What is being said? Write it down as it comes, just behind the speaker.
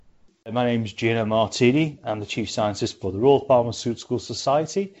My name is Gino Martini. I'm the Chief Scientist for the Royal Pharmaceutical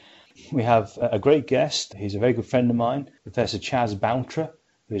Society. We have a great guest. He's a very good friend of mine, Professor Chas Bountra,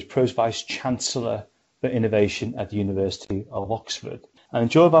 who is Pro Vice Chancellor for Innovation at the University of Oxford. I'm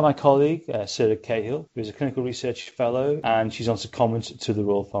joined by my colleague, Sarah Cahill, who is a Clinical Research Fellow, and she's on secondment to the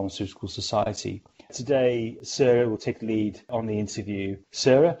Royal Pharmaceutical Society. Today, Sarah will take the lead on the interview.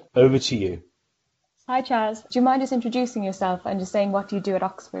 Sarah, over to you. Hi, Chas. Do you mind just introducing yourself and just saying what you do at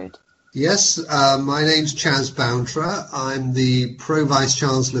Oxford? Yes, my name's Chas Bountra. I'm the Pro Vice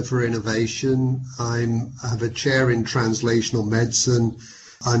Chancellor for Innovation. I have a chair in Translational Medicine.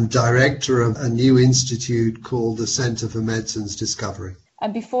 I'm director of a new institute called the Centre for Medicines Discovery.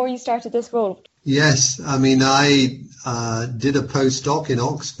 And before you started this role? Yes, I did a postdoc in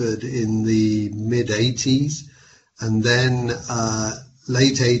Oxford in the mid-80s, and then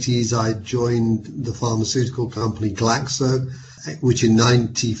late 80s I joined the pharmaceutical company Glaxo, which in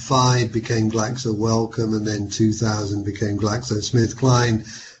 95 became Glaxo Wellcome, and then 2000 became GlaxoSmithKline.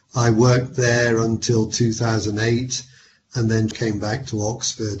 I worked there until 2008 and then came back to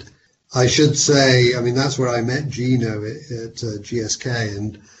Oxford. I should say, that's where I met Gino at GSK,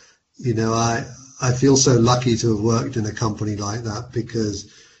 and, I feel so lucky to have worked in a company like that,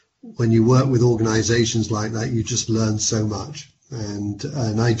 because when you work with organizations like that, you just learn so much. And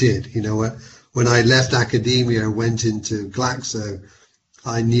I did, when I left academia and went into Glaxo,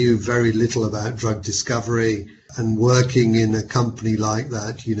 I knew very little about drug discovery, and working in a company like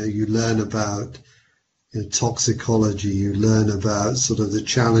that, you learn about toxicology, you learn about sort of the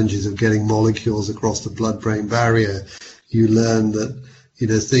challenges of getting molecules across the blood-brain barrier. You learn that,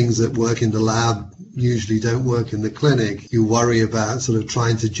 things that work in the lab usually don't work in the clinic. You worry about sort of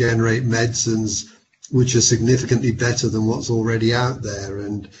trying to generate medicines which are significantly better than what's already out there.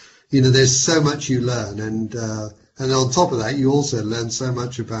 And, there's so much you learn. And on top of that, you also learn so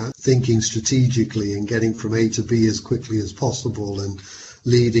much about thinking strategically and getting from A to B as quickly as possible, and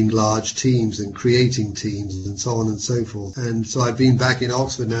leading large teams and creating teams and so on and so forth. And so I've been back in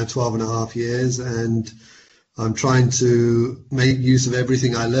Oxford now 12 and a half years, and I'm trying to make use of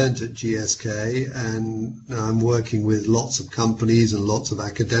everything I learned at GSK, and I'm working with lots of companies and lots of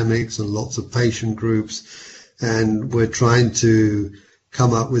academics and lots of patient groups, and we're trying to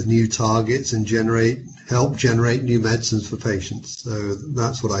come up with new targets and help generate new medicines for patients. So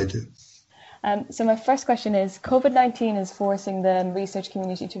that's what I do. So my first question is, COVID-19 is forcing the research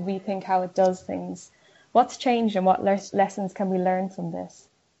community to rethink how it does things. What's changed, and what lessons can we learn from this?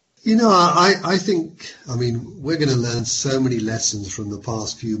 I think, we're going to learn so many lessons from the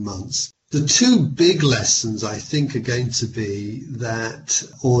past few months. The two big lessons I think are going to be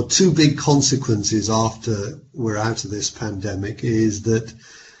or two big consequences after we're out of this pandemic, is that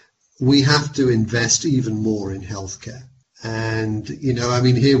we have to invest even more in healthcare. And,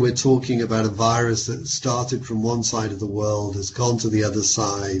 here we're talking about a virus that started from one side of the world, has gone to the other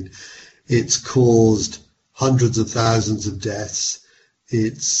side. It's caused hundreds of thousands of deaths.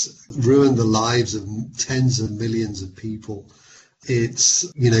 It's ruined the lives of tens of millions of people. It's,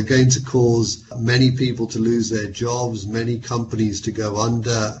 going to cause many people to lose their jobs, many companies to go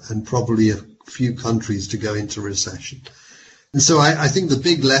under, and probably a few countries to go into recession. And so I think the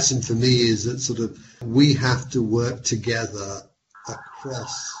big lesson for me is that we have to work together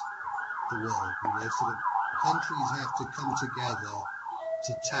across the world. Countries have to come together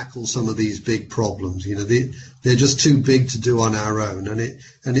to tackle some of these big problems. They're just too big to do on our own.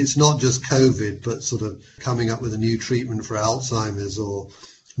 And it's not just COVID, but coming up with a new treatment for Alzheimer's, or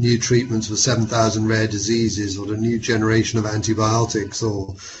new treatments for 7,000 rare diseases, or a new generation of antibiotics,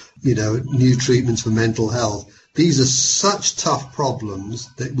 or, new treatments for mental health. These are such tough problems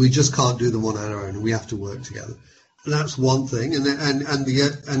that we just can't do them on our own, and we have to work together. And that's one thing.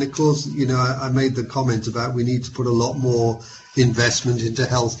 And of course, I made the comment about we need to put a lot more investment into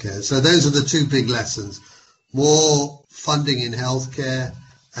healthcare. So those are the two big lessons: more funding in healthcare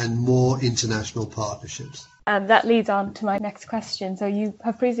and more international partnerships. And that leads on to my next question. So you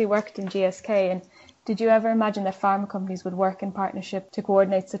have previously worked in GSK, and did you ever imagine that pharma companies would work in partnership to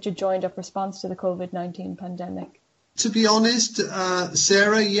coordinate such a joined-up response to the COVID-19 pandemic? To be honest,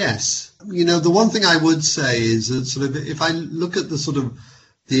 Sarah, yes. The one thing I would say is that if I look at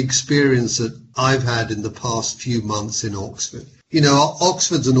the experience that I've had in the past few months in Oxford,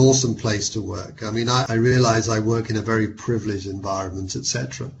 Oxford's an awesome place to work. I realize I work in a very privileged environment,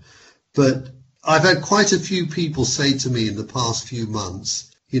 etc. But I've had quite a few people say to me in the past few months,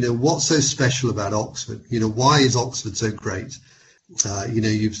 what's so special about Oxford? Why is Oxford so great?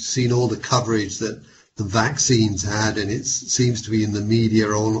 You've seen all the coverage that the vaccines had, and it seems to be in the media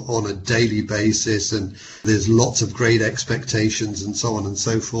on a daily basis, and there's lots of great expectations and so on and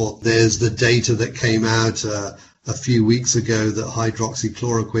so forth. There's the data that came out a few weeks ago that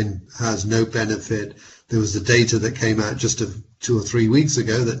hydroxychloroquine has no benefit. There was the data that came out just 2 or 3 weeks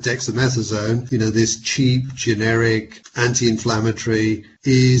ago that dexamethasone, this cheap, generic, anti-inflammatory,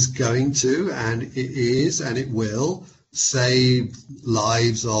 is going to, and it will, save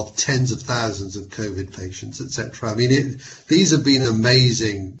lives of tens of thousands of COVID patients, etc. I mean, these have been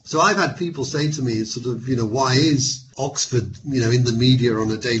amazing. So I've had people say to me, sort of, why is Oxford, in the media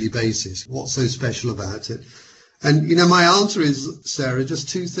on a daily basis? What's so special about it? And, my answer is, Sarah, just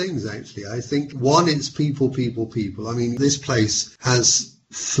 2 things, actually. I think, one, it's people. I mean, this place has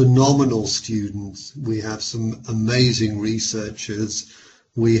phenomenal students. We have some amazing researchers.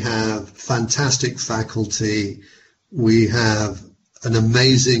 We have fantastic faculty. We have an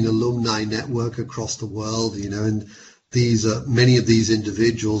amazing alumni network across the world, and many of these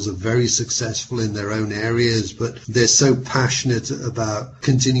individuals are very successful in their own areas, but they're so passionate about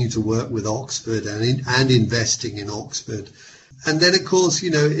continuing to work with Oxford and investing in Oxford. And then, of course,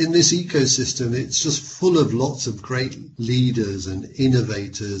 in this ecosystem, it's just full of lots of great leaders and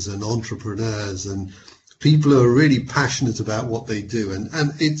innovators and entrepreneurs and people who are really passionate about what they do. And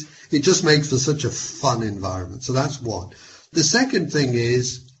it just makes for such a fun environment. So that's one. The second thing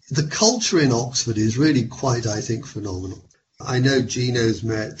is the culture in Oxford is really quite, I think, phenomenal. I know Gino's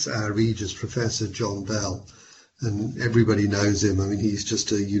met our Regis Professor John Bell, and everybody knows him. I mean, he's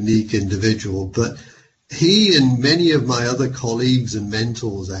just a unique individual. But he and many of my other colleagues and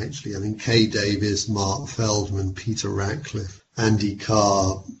mentors, actually, I mean, Kay Davis, Mark Feldman, Peter Ratcliffe, Andy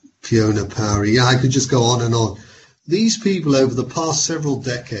Carr, Fiona Powery, I could just go on and on. These people over the past several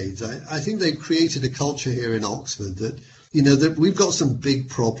decades, I think they've created a culture here in Oxford that, that we've got some big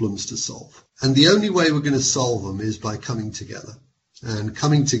problems to solve. And the only way we're going to solve them is by coming together. And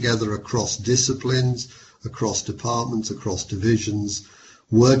coming together across disciplines, across departments, across divisions,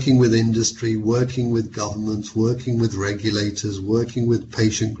 working with industry, working with governments, working with regulators, working with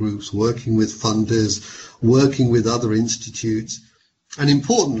patient groups, working with funders, working with other institutes, and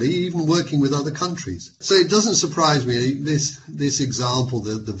importantly, even working with other countries. So it doesn't surprise me, this example,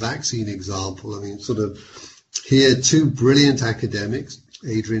 the vaccine example, I mean, sort of here, 2 brilliant academics,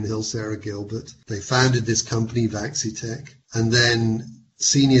 Adrian Hill, Sarah Gilbert, they founded this company, Vaccitech, and then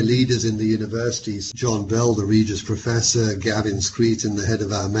senior leaders in the universities, John Bell, the Regis Professor, Gavin Screeton, the head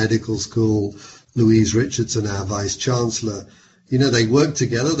of our medical school, Louise Richardson, our Vice Chancellor. They work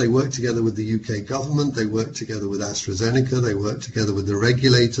together. They work together with the UK government. They work together with AstraZeneca. They work together with the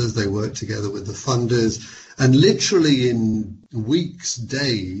regulators. They work together with the funders. And literally in weeks,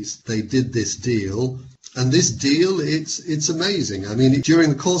 days, they did this deal. And this deal, it's amazing. I mean, during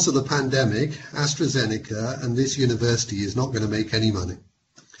the course of the pandemic, AstraZeneca and this university is not going to make any money.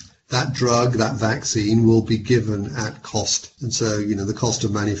 That drug, that vaccine will be given at cost. And so, the cost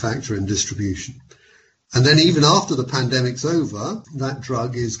of manufacture and distribution. And then even after the pandemic's over, that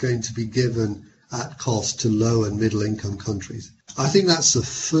drug is going to be given at cost to low and middle income countries. I think that's a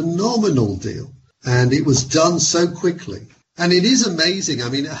phenomenal deal. And it was done so quickly. And it is amazing. I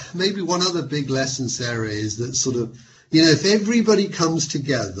mean, maybe one other big lesson, Sarah, is that sort of, if everybody comes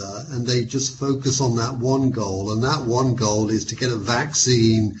together and they just focus on that one goal, and that one goal is to get a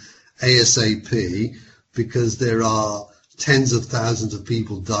vaccine ASAP, because there are tens of thousands of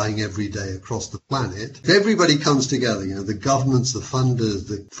people dying every day across the planet. If everybody comes together, the governments, the funders,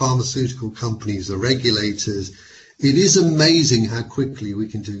 the pharmaceutical companies, the regulators, it is amazing how quickly we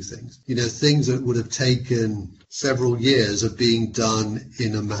can do things. Things that would have taken several years are being done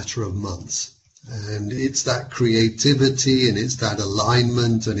in a matter of months. And it's that creativity, and it's that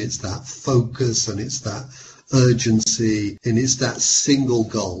alignment, and it's that focus, and it's that urgency, and it's that single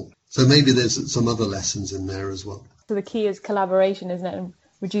goal. So maybe there's some other lessons in there as well. So the key is collaboration, isn't it? And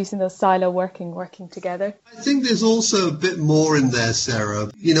reducing those silo working together. I think there's also a bit more in there, Sarah.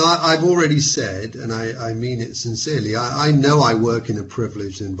 I've already said, and I mean it sincerely, I know I work in a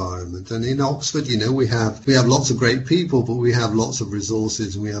privileged environment. And in Oxford, we have lots of great people, but we have lots of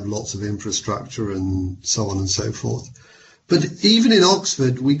resources, and we have lots of infrastructure and so on and so forth. But even in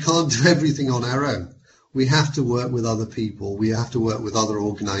Oxford, we can't do everything on our own. We have to work with other people. We have to work with other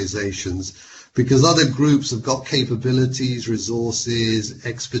organizations, because other groups have got capabilities, resources,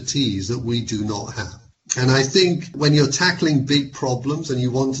 expertise that we do not have. And I think when you're tackling big problems and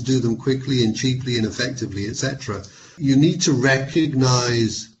you want to do them quickly and cheaply and effectively, etc., you need to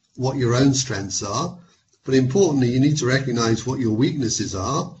recognize what your own strengths are. But importantly, you need to recognize what your weaknesses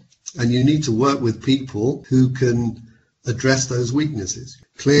are, and you need to work with people who can address those weaknesses.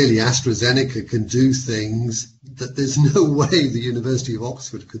 clearly AstraZeneca can do things that there's no way the University of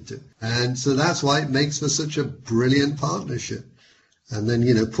Oxford could do. And so that's why it makes for such a brilliant partnership. And then,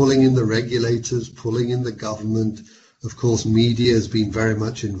 pulling in the regulators, pulling in the government. Of course, media has been very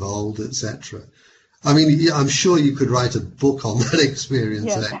much involved, etc. I mean, I'm sure you could write a book on that experience.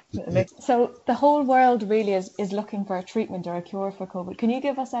 Yeah, definitely. So the whole world really is looking for a treatment or a cure for COVID. Can you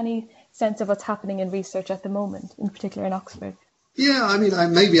give us any sense of what's happening in research at the moment, in particular in Oxford? Yeah, I mean,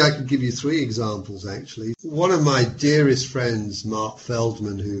 maybe I could give you 3 examples, actually. One of my dearest friends, Mark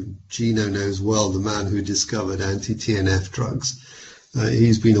Feldman, who Gino knows well, the man who discovered anti-TNF drugs,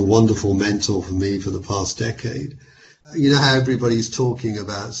 he's been a wonderful mentor for me for the past decade. You know how everybody's talking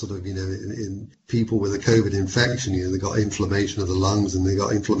about sort of, in people with a COVID infection, they've got inflammation of the lungs and they've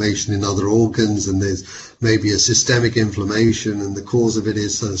got inflammation in other organs, and there's maybe a systemic inflammation, and the cause of it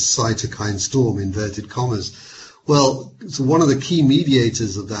is a cytokine storm, inverted commas. Well, so one of the key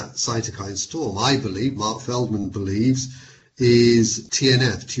mediators of that cytokine storm, I believe, Mark Feldman believes, is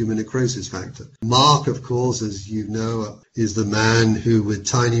TNF, tumor necrosis factor. Mark, of course, as you know, is the man who, with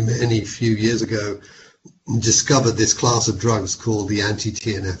Tiny Many a few years ago, discovered this class of drugs called the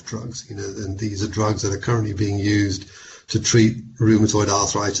anti-TNF drugs, and these are drugs that are currently being used to treat rheumatoid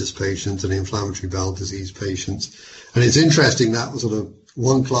arthritis patients and inflammatory bowel disease patients. And it's interesting that sort of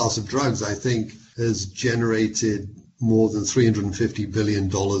one class of drugs, I think, has generated more than $350 billion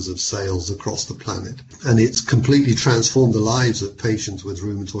of sales across the planet. And it's completely transformed the lives of patients with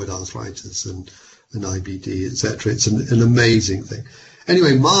rheumatoid arthritis and IBD, etc. It's an amazing thing.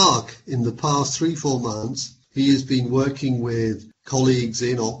 Anyway, Mark, in the past 3-4 months, he has been working with colleagues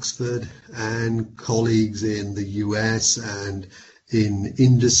in Oxford and colleagues in the US and in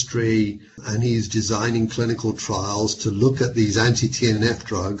industry, and he's designing clinical trials to look at these anti-TNF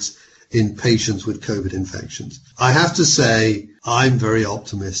drugs in patients with COVID infections. I have to say, I'm very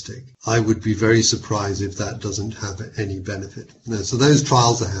optimistic. I would be very surprised if that doesn't have any benefit. So those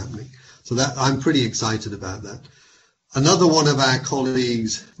trials are happening. So that I'm pretty excited about that. Another one of our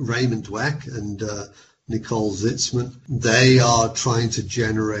colleagues, Raymond Dweck and Nicole Zitzman, they are trying to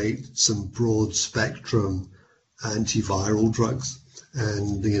generate some broad spectrum antiviral drugs.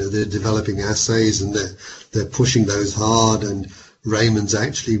 And, they're developing assays and they're pushing those hard. And Raymond's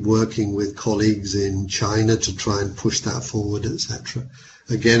actually working with colleagues in China to try and push that forward, etc.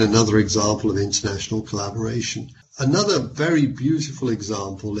 Again, another example of international collaboration. Another very beautiful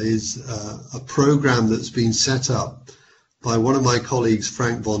example is a program that's been set up by one of my colleagues,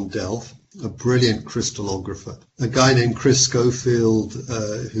 Frank von Delft, a brilliant crystallographer, a guy named Chris Schofield,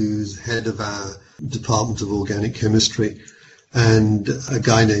 who's head of our Department of Organic Chemistry, and a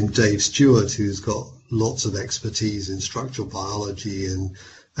guy named Dave Stewart, who's got lots of expertise in structural biology and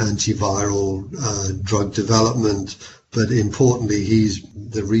antiviral drug development. But importantly, he's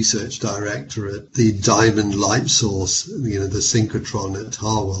the research director at the Diamond Light Source, the synchrotron at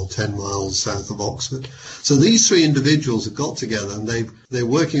Harwell, 10 miles south of Oxford. So these 3 individuals have got together and they're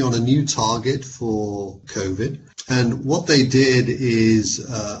working on a new target for COVID. And what they did is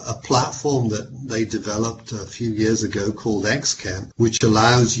a platform that they developed a few years ago called XChem, which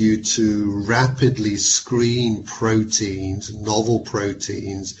allows you to rapidly screen proteins, novel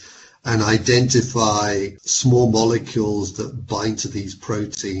proteins, and identify small molecules that bind to these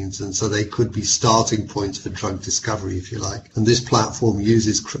proteins. And so they could be starting points for drug discovery, if you like. And this platform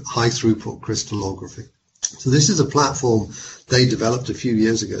uses high throughput crystallography. So this is a platform they developed a few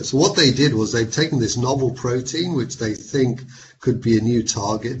years ago. So what they did was they've taken this novel protein, which they think could be a new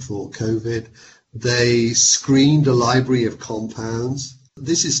target for COVID. They screened a library of compounds.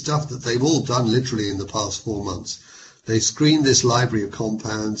 This is stuff that they've all done literally in the past 4 months. They screened this library of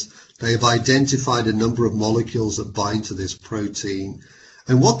compounds. They've identified a number of molecules that bind to this protein.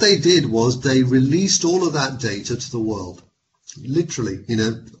 And what they did was they released all of that data to the world. Literally,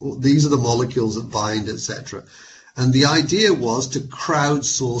 these are the molecules that bind, etc. And the idea was to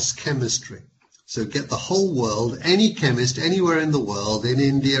crowdsource chemistry. So get the whole world, any chemist anywhere in the world, in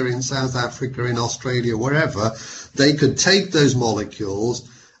India, in South Africa, in Australia, wherever, they could take those molecules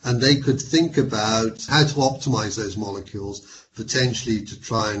and they could think about how to optimize those molecules, potentially to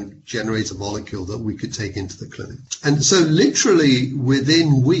try and generate a molecule that we could take into the clinic. And so literally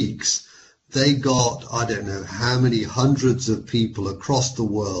within weeks, they got, I don't know how many hundreds of people across the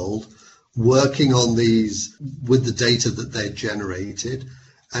world working on these with the data that they generated.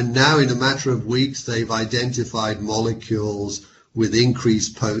 And now in a matter of weeks, they've identified molecules with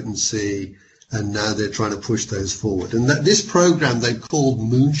increased potency, and now they're trying to push those forward. And this program they've called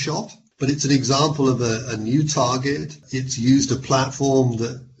Moonshot, but it's an example of a new target. It's used a platform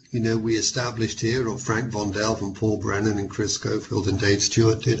that we established here, or Frank Vondel and Paul Brennan and Chris Schofield and Dave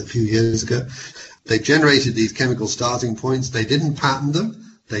Stewart did a few years ago. They generated these chemical starting points. They didn't patent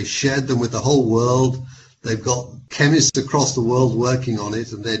them. They shared them with the whole world. They've got chemists across the world working on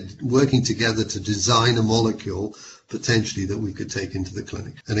it, and they're working together to design a molecule potentially that we could take into the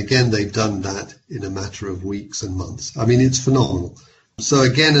clinic. And again, they've done that in a matter of weeks and months. I mean, it's phenomenal. So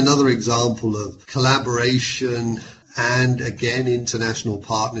again, another example of collaboration and again, international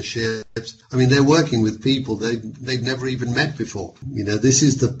partnerships. I mean, they're working with people they've never even met before. This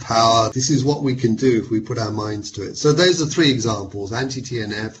is the power. This is what we can do if we put our minds to it. So those are three examples: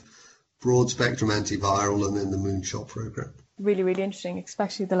 anti-TNF, broad-spectrum antiviral, and then the Moonshot program. Really, really interesting,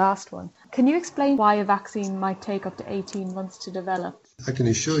 especially the last one. Can you explain why a vaccine might take up to 18 months to develop? I can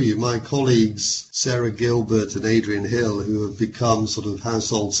assure you, my colleagues, Sarah Gilbert and Adrian Hill, who have become sort of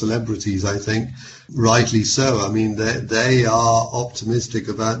household celebrities, I think, rightly so. I mean, they are optimistic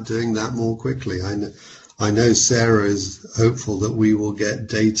about doing that more quickly. I know Sarah is hopeful that we will get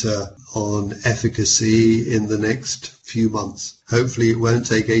data on efficacy in the next few months. Hopefully it won't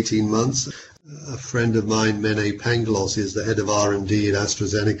take 18 months. A friend of mine, Mene Panglos, is the head of R&D at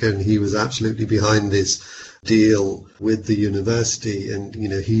AstraZeneca, and he was absolutely behind this deal with the university. And,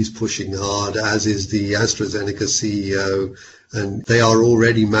 he's pushing hard, as is the AstraZeneca CEO, and they are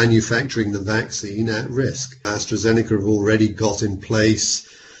already manufacturing the vaccine at risk. AstraZeneca have already got in place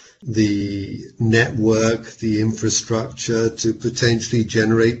the network, the infrastructure to potentially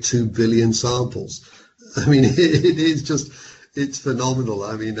generate 2 billion samples. I mean, it is just... It's phenomenal.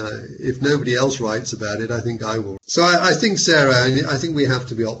 I mean, if nobody else writes about it, I think I will. So I think, Sarah, I think we have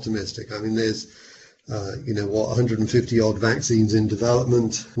to be optimistic. I mean, there's, 150 odd vaccines in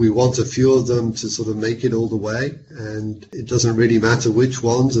development. We want a few of them to sort of make it all the way. And it doesn't really matter which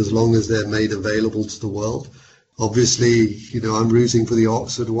ones, as long as they're made available to the world. Obviously, I'm rooting for the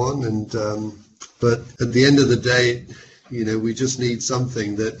Oxford one. But at the end of the day, we just need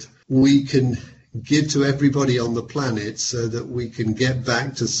something that we can give to everybody on the planet so that we can get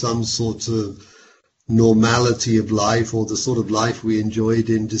back to some sort of normality of life, or the sort of life we enjoyed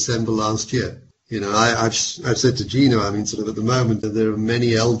in December last year. I've said to Gino, I mean, sort of at the moment, that there are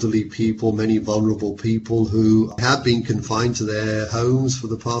many elderly people, many vulnerable people who have been confined to their homes for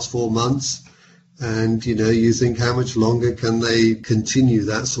the past 4 months. And, you think, how much longer can they continue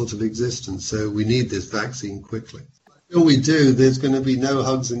that sort of existence? So we need this vaccine quickly. Until we do, there's going to be no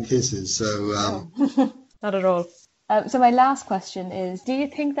hugs and kisses. So Not at all. So my last question is, do you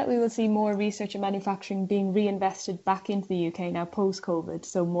think that we will see more research and manufacturing being reinvested back into the UK now post-COVID?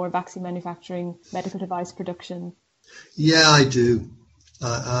 So more vaccine manufacturing, medical device production? Yeah, I do.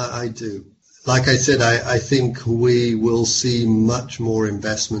 I do. Like I said, I think we will see much more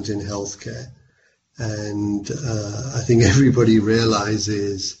investment in healthcare. And I think everybody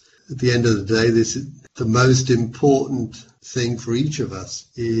realizes at the end of the day, the most important thing for each of us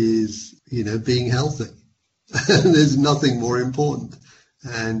is, being healthy. There's nothing more important.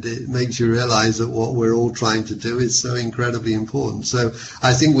 And it makes you realize that what we're all trying to do is so incredibly important. So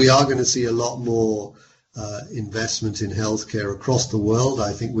I think we are going to see a lot more investment in healthcare across the world.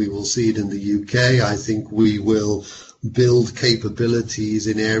 I think we will see it in the UK. I think we will build capabilities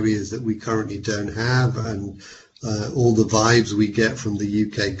in areas that we currently don't have. And all the vibes we get from the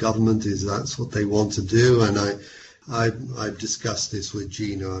UK government is that's what they want to do. And I've discussed this with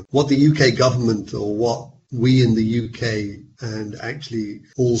Gino. What the UK government, or what we in the UK and actually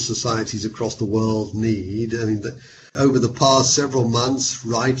all societies across the world need, I mean, over the past several months,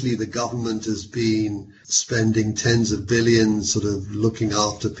 rightly, the government has been spending tens of billions sort of looking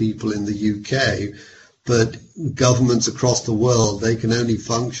after people in the UK. But governments across the world, they can only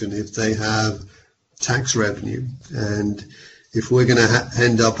function if they have tax revenue. And if we're going to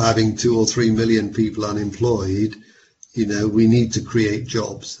end up having 2 or 3 million people unemployed, we need to create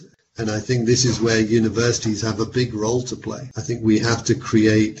jobs. And I think this is where universities have a big role to play. I think we have to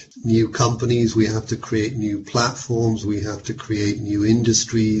create new companies, we have to create new platforms, we have to create new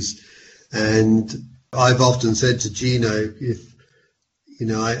industries. And I've often said to Gino,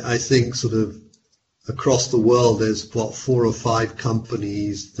 I think sort of across the world there's 4 or 5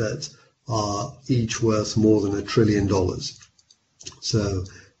 companies that are each worth more than $1 trillion. So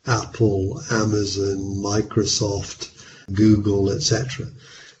Apple, Amazon, Microsoft, Google, etc.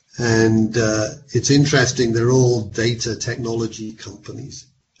 And it's interesting, they're all data technology companies.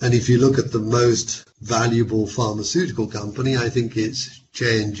 And if you look at the most valuable pharmaceutical company, I think it's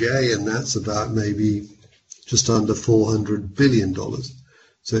J&J, and that's about maybe just under $400 billion.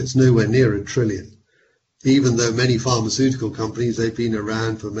 So it's nowhere near $1 trillion. Even though many pharmaceutical companies, they've been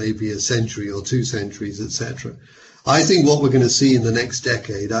around for maybe a century or 2 centuries, etc. I think what we're going to see in the next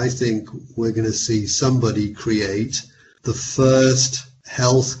decade, I think we're going to see somebody create the first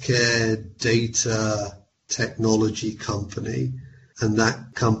healthcare data technology company, and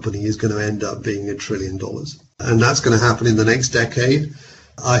that company is going to end up being $1 trillion. And that's going to happen in the next decade.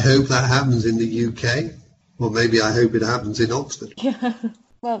 I hope that happens in the UK. Well, maybe I hope it happens in Oxford. Yeah.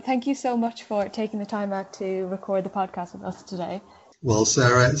 Well, thank you so much for taking the time out to record the podcast with us today. Well,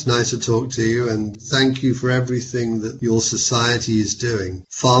 Sarah, it's nice to talk to you, and thank you for everything that your society is doing.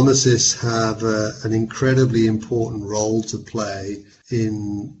 Pharmacists have an incredibly important role to play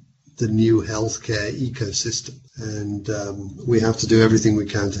in the new healthcare ecosystem, and we have to do everything we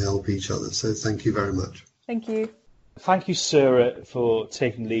can to help each other. So thank you very much. Thank you. Thank you, Sarah, for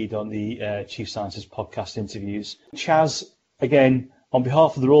taking lead on the Chief Scientist podcast interviews. Chas, again, on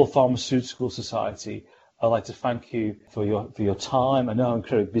behalf of the Royal Pharmaceutical Society, I'd like to thank you for your time. I know how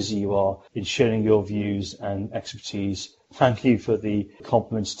incredibly busy you are in sharing your views and expertise. Thank you for the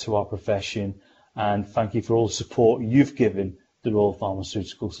compliments to our profession, and thank you for all the support you've given the Royal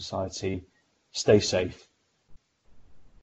Pharmaceutical Society. Stay safe.